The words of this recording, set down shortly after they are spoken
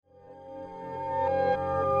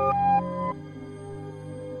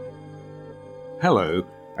Hello,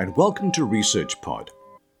 and welcome to Research Pod.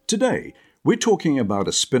 Today, we're talking about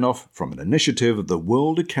a spin-off from an initiative of the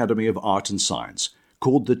World Academy of Art and Science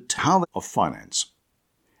called the Tower of Finance.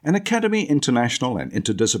 An Academy international and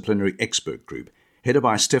interdisciplinary expert group, headed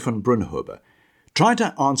by Stefan Brunhuber, tried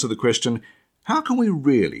to answer the question, how can we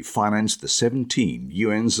really finance the 17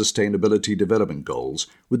 UN Sustainability Development Goals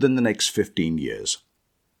within the next 15 years?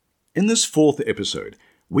 In this fourth episode,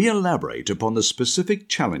 we elaborate upon the specific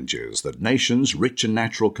challenges that nations rich in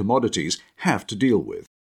natural commodities have to deal with,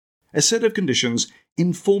 a set of conditions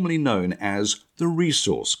informally known as the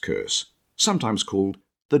resource curse, sometimes called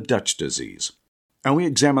the Dutch disease. And we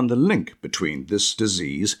examine the link between this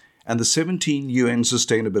disease and the 17 UN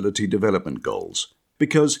Sustainability Development Goals,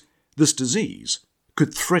 because this disease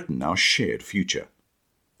could threaten our shared future.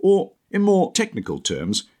 Or, in more technical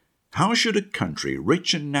terms, how should a country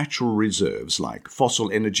rich in natural reserves like fossil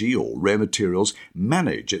energy or rare materials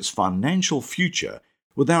manage its financial future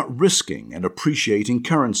without risking an appreciating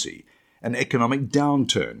currency, an economic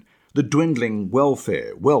downturn, the dwindling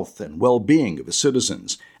welfare, wealth and well-being of its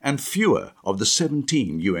citizens, and fewer of the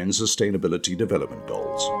 17 UN Sustainability Development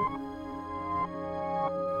Goals?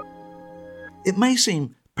 It may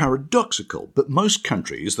seem paradoxical, but most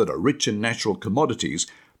countries that are rich in natural commodities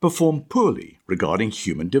perform poorly regarding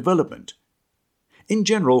human development. In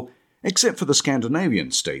general, except for the Scandinavian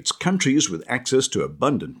states, countries with access to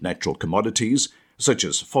abundant natural commodities, such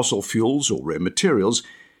as fossil fuels or rare materials,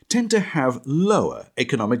 tend to have lower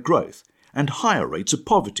economic growth and higher rates of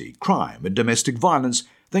poverty, crime, and domestic violence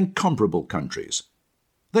than comparable countries.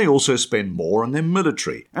 They also spend more on their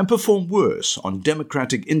military and perform worse on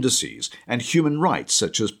democratic indices and human rights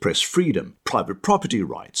such as press freedom, private property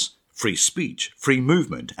rights, free speech, free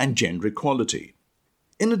movement, and gender equality.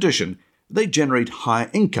 In addition, they generate higher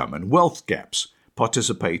income and wealth gaps,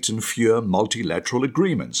 participate in fewer multilateral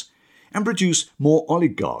agreements, and produce more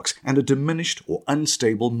oligarchs and a diminished or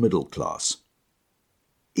unstable middle class.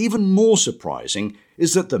 Even more surprising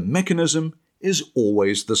is that the mechanism is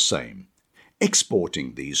always the same.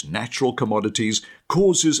 Exporting these natural commodities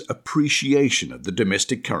causes appreciation of the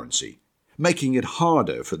domestic currency, making it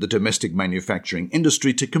harder for the domestic manufacturing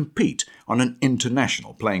industry to compete on an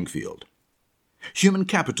international playing field. Human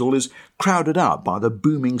capital is crowded out by the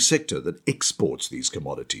booming sector that exports these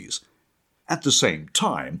commodities. At the same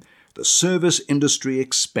time, the service industry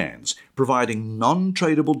expands, providing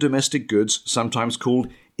non-tradable domestic goods, sometimes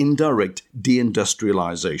called indirect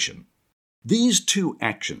deindustrialization. These two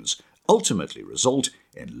actions ultimately result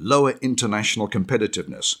in lower international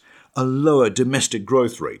competitiveness, a lower domestic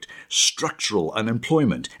growth rate, structural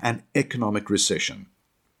unemployment, and economic recession.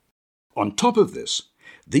 On top of this,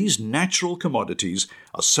 these natural commodities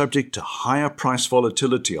are subject to higher price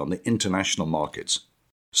volatility on the international markets.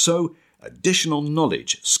 So, additional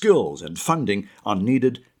knowledge, skills, and funding are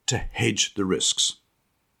needed to hedge the risks.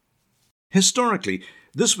 Historically,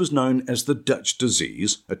 this was known as the Dutch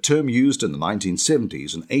disease, a term used in the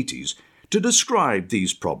 1970s and 80s to describe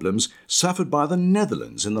these problems suffered by the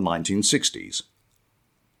Netherlands in the 1960s.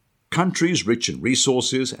 Countries rich in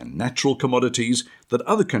resources and natural commodities that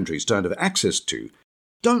other countries don't have access to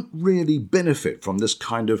don't really benefit from this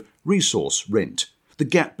kind of resource rent, the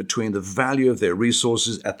gap between the value of their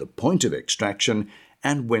resources at the point of extraction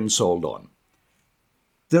and when sold on.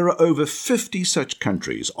 There are over 50 such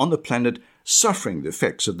countries on the planet suffering the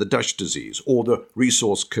effects of the Dutch disease or the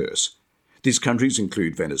resource curse. These countries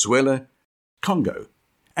include Venezuela, Congo,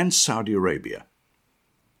 and Saudi Arabia.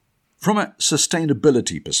 From a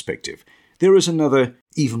sustainability perspective, there is another,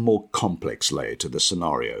 even more complex layer to the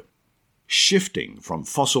scenario. Shifting from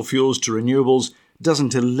fossil fuels to renewables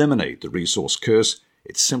doesn't eliminate the resource curse,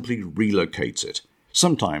 it simply relocates it,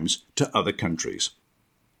 sometimes to other countries.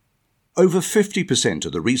 Over 50%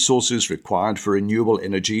 of the resources required for renewable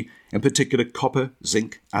energy, in particular copper,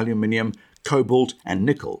 zinc, aluminium, cobalt, and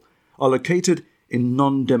nickel, are located in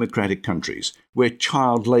non-democratic countries where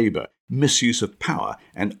child labor, misuse of power,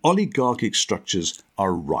 and oligarchic structures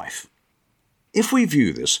are rife. If we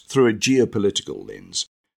view this through a geopolitical lens,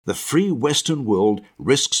 the free Western world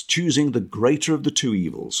risks choosing the greater of the two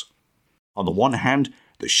evils. On the one hand,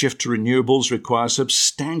 the shift to renewables requires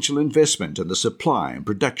substantial investment in the supply and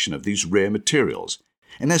production of these rare materials,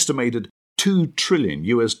 an estimated $2 trillion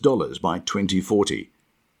by 2040.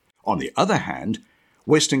 On the other hand,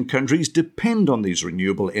 Western countries depend on these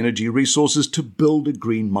renewable energy resources to build a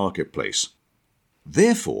green marketplace.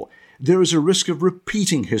 Therefore, there is a risk of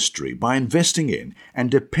repeating history by investing in and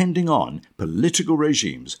depending on political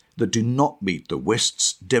regimes that do not meet the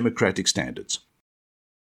West's democratic standards.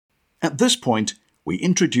 At this point, we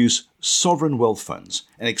introduce sovereign wealth funds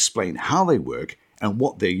and explain how they work and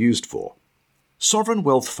what they're used for. Sovereign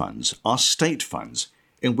wealth funds are state funds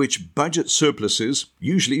in which budget surpluses,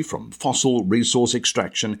 usually from fossil resource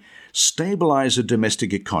extraction, stabilize a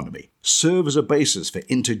domestic economy, serve as a basis for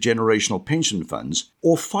intergenerational pension funds,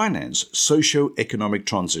 or finance socio-economic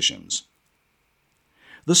transitions.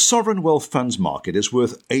 The sovereign wealth funds market is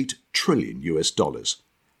worth $8 trillion.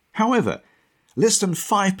 However, less than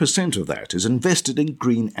 5% of that is invested in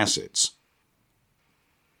green assets.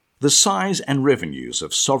 The size and revenues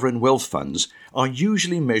of sovereign wealth funds are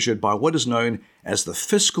usually measured by what is known as the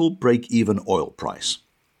fiscal break-even oil price.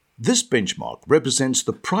 This benchmark represents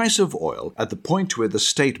the price of oil at the point where the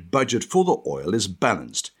state budget for the oil is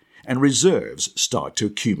balanced and reserves start to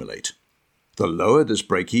accumulate. The lower this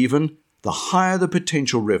break-even, the higher the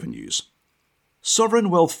potential revenues.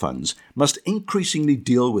 Sovereign wealth funds must increasingly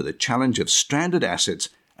deal with the challenge of stranded assets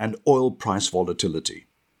and oil price volatility.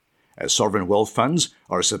 As sovereign wealth funds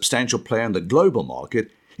are a substantial player in the global market,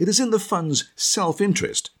 it is in the fund's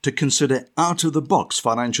self-interest to consider out-of-the-box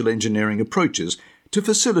financial engineering approaches to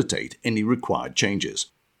facilitate any required changes.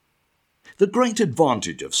 The great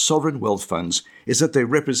advantage of sovereign wealth funds is that they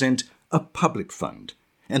represent a public fund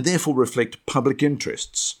and therefore reflect public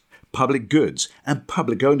interests, public goods, and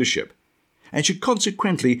public ownership, and should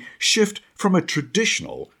consequently shift from a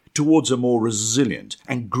traditional towards a more resilient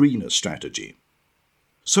and greener strategy.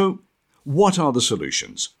 So, what are the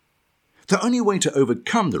solutions? The only way to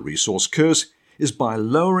overcome the resource curse is by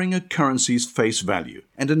lowering a currency's face value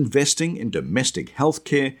and investing in domestic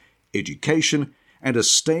healthcare, education, and a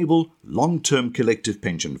stable, long-term collective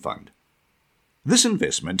pension fund. This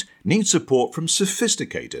investment needs support from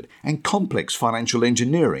sophisticated and complex financial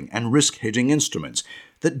engineering and risk hedging instruments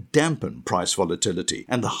that dampen price volatility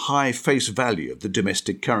and the high face value of the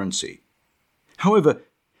domestic currency. However,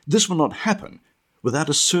 this will not happen without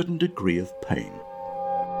a certain degree of pain.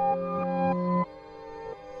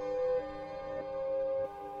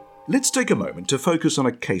 Let's take a moment to focus on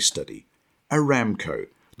a case study, Aramco,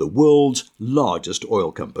 the world's largest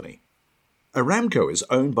oil company. Aramco is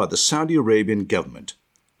owned by the Saudi Arabian government.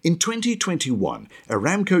 In 2021,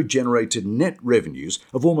 Aramco generated net revenues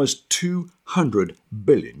of almost $200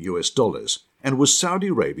 billion and was Saudi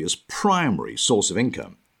Arabia's primary source of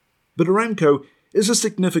income. But Aramco is a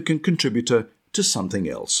significant contributor to something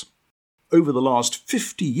else. Over the last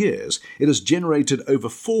 50 years, it has generated over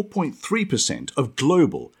 4.3% of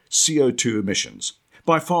global CO2 emissions,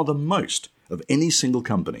 by far the most of any single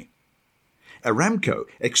company. Aramco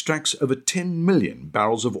extracts over 10 million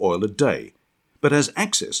barrels of oil a day, but has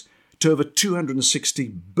access to over 260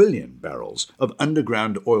 billion barrels of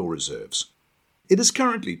underground oil reserves. It is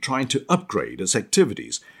currently trying to upgrade its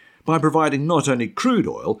activities by providing not only crude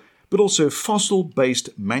oil, but also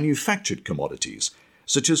fossil-based manufactured commodities,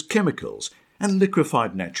 such as chemicals and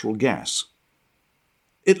liquefied natural gas.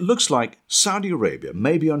 It looks like Saudi Arabia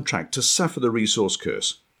may be on track to suffer the resource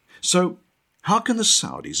curse. So, how can the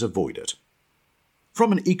Saudis avoid it?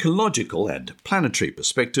 From an ecological and planetary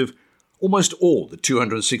perspective, almost all the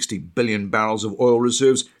 260 billion barrels of oil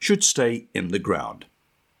reserves should stay in the ground.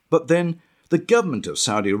 But then, the government of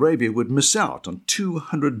Saudi Arabia would miss out on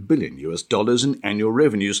 $200 billion in annual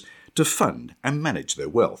revenues to fund and manage their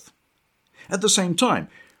wealth. At the same time,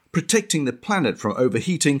 protecting the planet from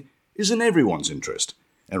overheating is in everyone's interest,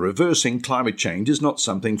 and reversing climate change is not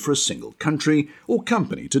something for a single country or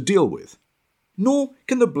company to deal with. Nor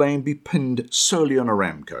can the blame be pinned solely on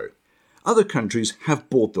Aramco. Other countries have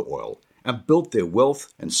bought the oil and built their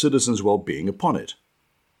wealth and citizens' well-being upon it.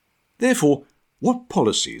 Therefore, what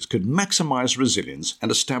policies could maximize resilience and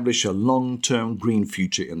establish a long-term green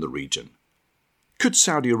future in the region? Could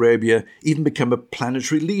Saudi Arabia even become a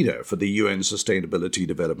planetary leader for the UN Sustainability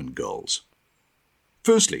Development Goals?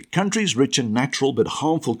 Firstly, countries rich in natural but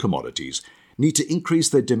harmful commodities need to increase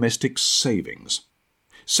their domestic savings.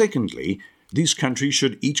 Secondly, these countries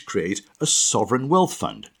should each create a sovereign wealth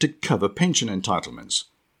fund to cover pension entitlements.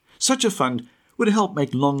 Such a fund would help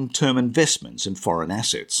make long-term investments in foreign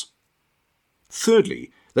assets.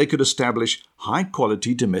 Thirdly, they could establish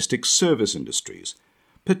high-quality domestic service industries,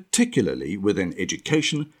 particularly within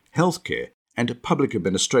education, healthcare, and public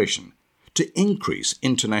administration, to increase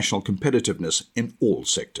international competitiveness in all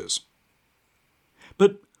sectors.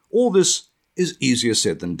 But all this is easier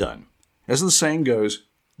said than done. As the saying goes,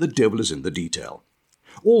 the devil is in the detail.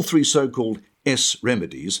 All three so-called S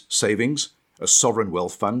remedies, savings, a sovereign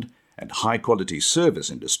wealth fund, and high-quality service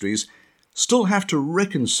industries, still have to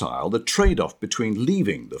reconcile the trade-off between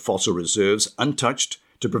leaving the fossil reserves untouched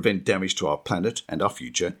to prevent damage to our planet and our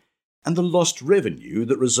future, and the lost revenue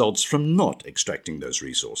that results from not extracting those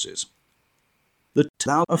resources. The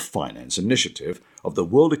Tao of Finance initiative of the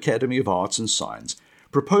World Academy of Arts and Science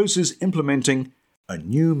proposes implementing a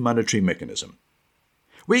new monetary mechanism.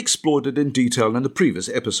 We explored it in detail in the previous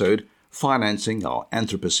episode, Financing Our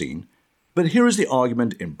Anthropocene, but here is the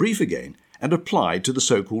argument in brief again and applied to the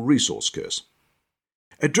so-called resource curse.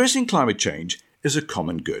 Addressing climate change is a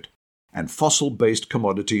common good, and fossil-based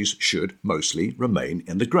commodities should mostly remain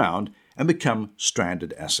in the ground and become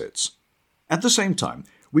stranded assets. At the same time,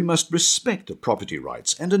 we must respect the property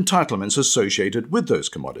rights and entitlements associated with those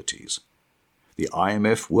commodities. The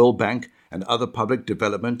IMF, World Bank, and other public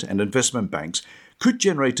development and investment banks could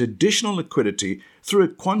generate additional liquidity through a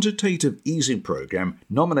quantitative easing program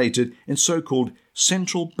nominated in so-called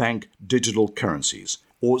central bank digital currencies,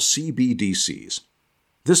 or CBDCs.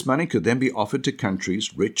 This money could then be offered to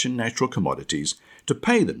countries rich in natural commodities to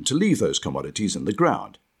pay them to leave those commodities in the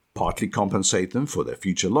ground, partly compensate them for their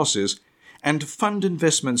future losses, and fund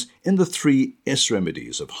investments in the 3 S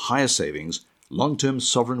remedies of higher savings, long-term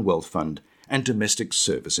sovereign wealth fund, and domestic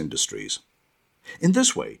service industries. In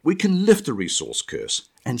this way, we can lift the resource curse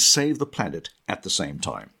and save the planet at the same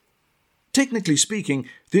time. Technically speaking,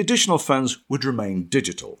 the additional funds would remain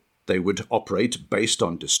digital. They would operate based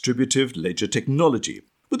on distributive ledger technology,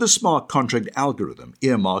 with a smart contract algorithm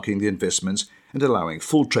earmarking the investments and allowing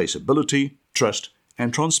full traceability, trust,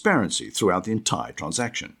 and transparency throughout the entire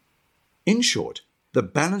transaction. In short, the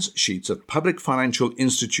balance sheets of public financial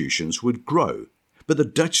institutions would grow, but the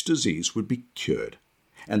Dutch disease would be cured,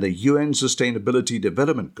 and the UN Sustainability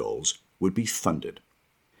Development Goals would be funded.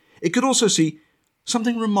 It could also see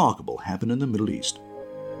something remarkable happen in the Middle East.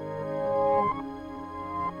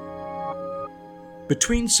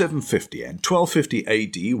 Between 750 and 1250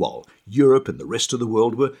 AD, while Europe and the rest of the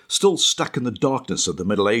world were still stuck in the darkness of the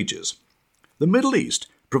Middle Ages, the Middle East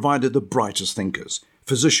provided the brightest thinkers,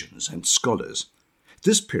 physicians, and scholars.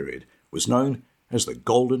 This period was known as the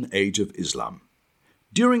Golden Age of Islam.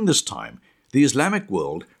 During this time, the Islamic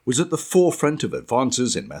world was at the forefront of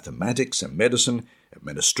advances in mathematics and medicine,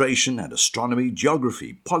 administration and astronomy,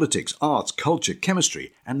 geography, politics, arts, culture,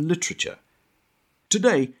 chemistry, and literature.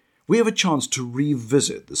 Today, we have a chance to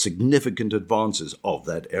revisit the significant advances of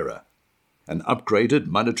that era. An upgraded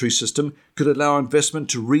monetary system could allow investment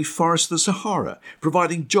to reforest the Sahara,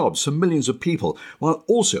 providing jobs for millions of people while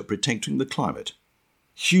also protecting the climate.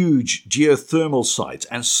 Huge geothermal sites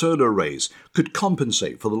and solar arrays could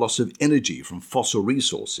compensate for the loss of energy from fossil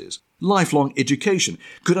resources. Lifelong education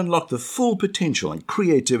could unlock the full potential and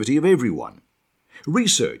creativity of everyone.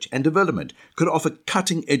 Research and development could offer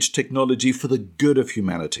cutting-edge technology for the good of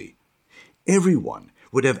humanity. Everyone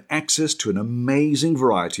would have access to an amazing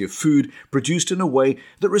variety of food produced in a way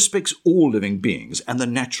that respects all living beings and the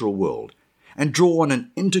natural world, and draw on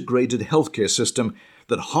an integrated healthcare system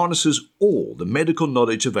that harnesses all the medical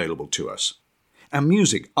knowledge available to us. And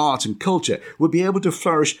music, art, and culture would be able to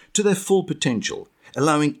flourish to their full potential,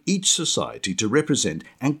 allowing each society to represent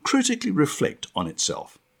and critically reflect on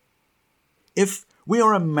itself. If we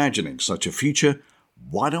are imagining such a future,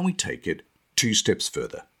 why don't we take it 2 steps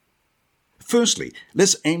further? Firstly,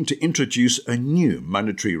 let's aim to introduce a new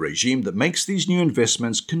monetary regime that makes these new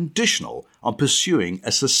investments conditional on pursuing a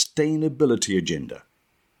sustainability agenda.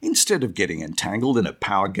 Instead of getting entangled in a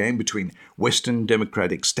power game between Western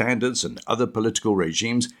democratic standards and other political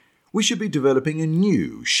regimes, we should be developing a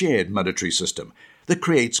new shared monetary system that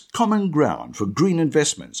creates common ground for green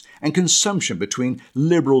investments and consumption between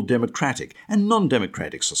liberal democratic and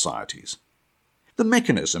non-democratic societies. The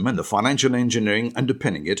mechanism and the financial engineering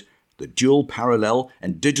underpinning it, the dual parallel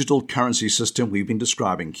and digital currency system we've been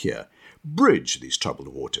describing here, bridge these troubled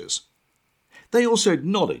waters. They also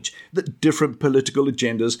acknowledge that different political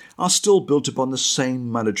agendas are still built upon the same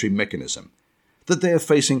monetary mechanism, that they are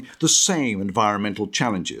facing the same environmental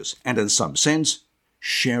challenges and, in some sense,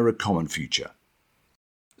 share a common future.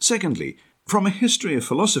 Secondly, from a history of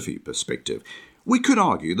philosophy perspective, we could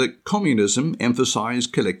argue that communism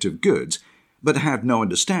emphasized collective goods, but had no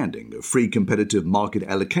understanding of free competitive market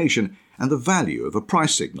allocation and the value of a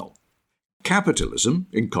price signal. Capitalism,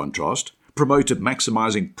 in contrast, promoted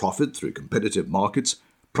maximizing profit through competitive markets,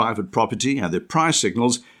 private property, and their price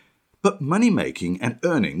signals, but money-making and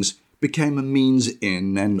earnings became a means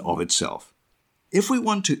in and of itself. If we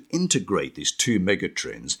want to integrate these 2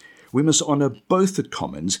 megatrends, we must honor both the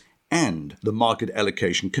commons and the market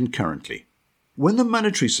allocation concurrently. When the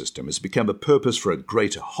monetary system has become a purpose for a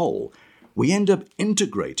greater whole, we end up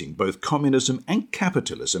integrating both communism and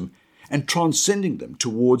capitalism and transcending them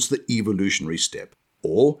towards the evolutionary step.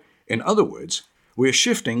 Or, in other words, we are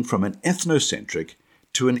shifting from an ethnocentric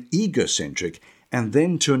to an egocentric and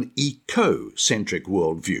then to an eco-centric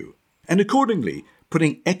worldview, and accordingly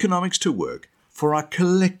putting economics to work for our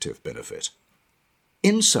collective benefit.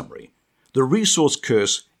 In summary, The resource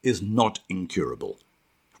curse is not incurable.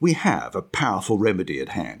 We have a powerful remedy at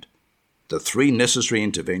hand. The 3 necessary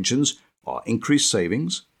interventions are increased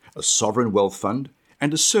savings, a sovereign wealth fund,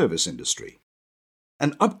 and a service industry.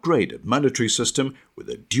 An upgraded monetary system with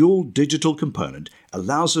a dual digital component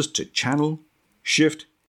allows us to channel, shift,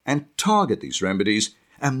 and target these remedies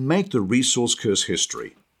and make the resource curse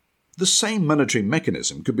history. The same monetary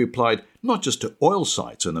mechanism could be applied not just to oil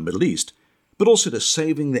sites in the Middle East, but also to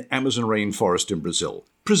saving the Amazon rainforest in Brazil,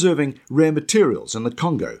 preserving rare materials in the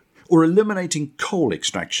Congo, or eliminating coal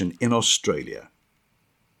extraction in Australia.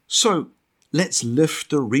 So, let's lift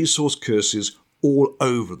the resource curses all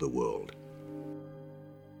over the world.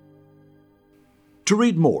 To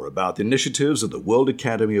read more about the initiatives of the World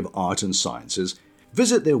Academy of Art and Sciences,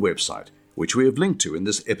 visit their website, which we have linked to in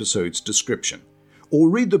this episode's description, or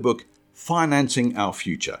read the book Financing Our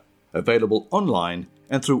Future, available online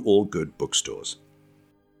and through all good bookstores.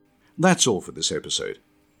 That's all for this episode.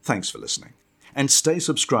 Thanks for listening, and stay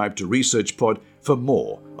subscribed to ResearchPod for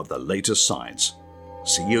more of the latest science.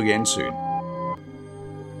 See you again soon.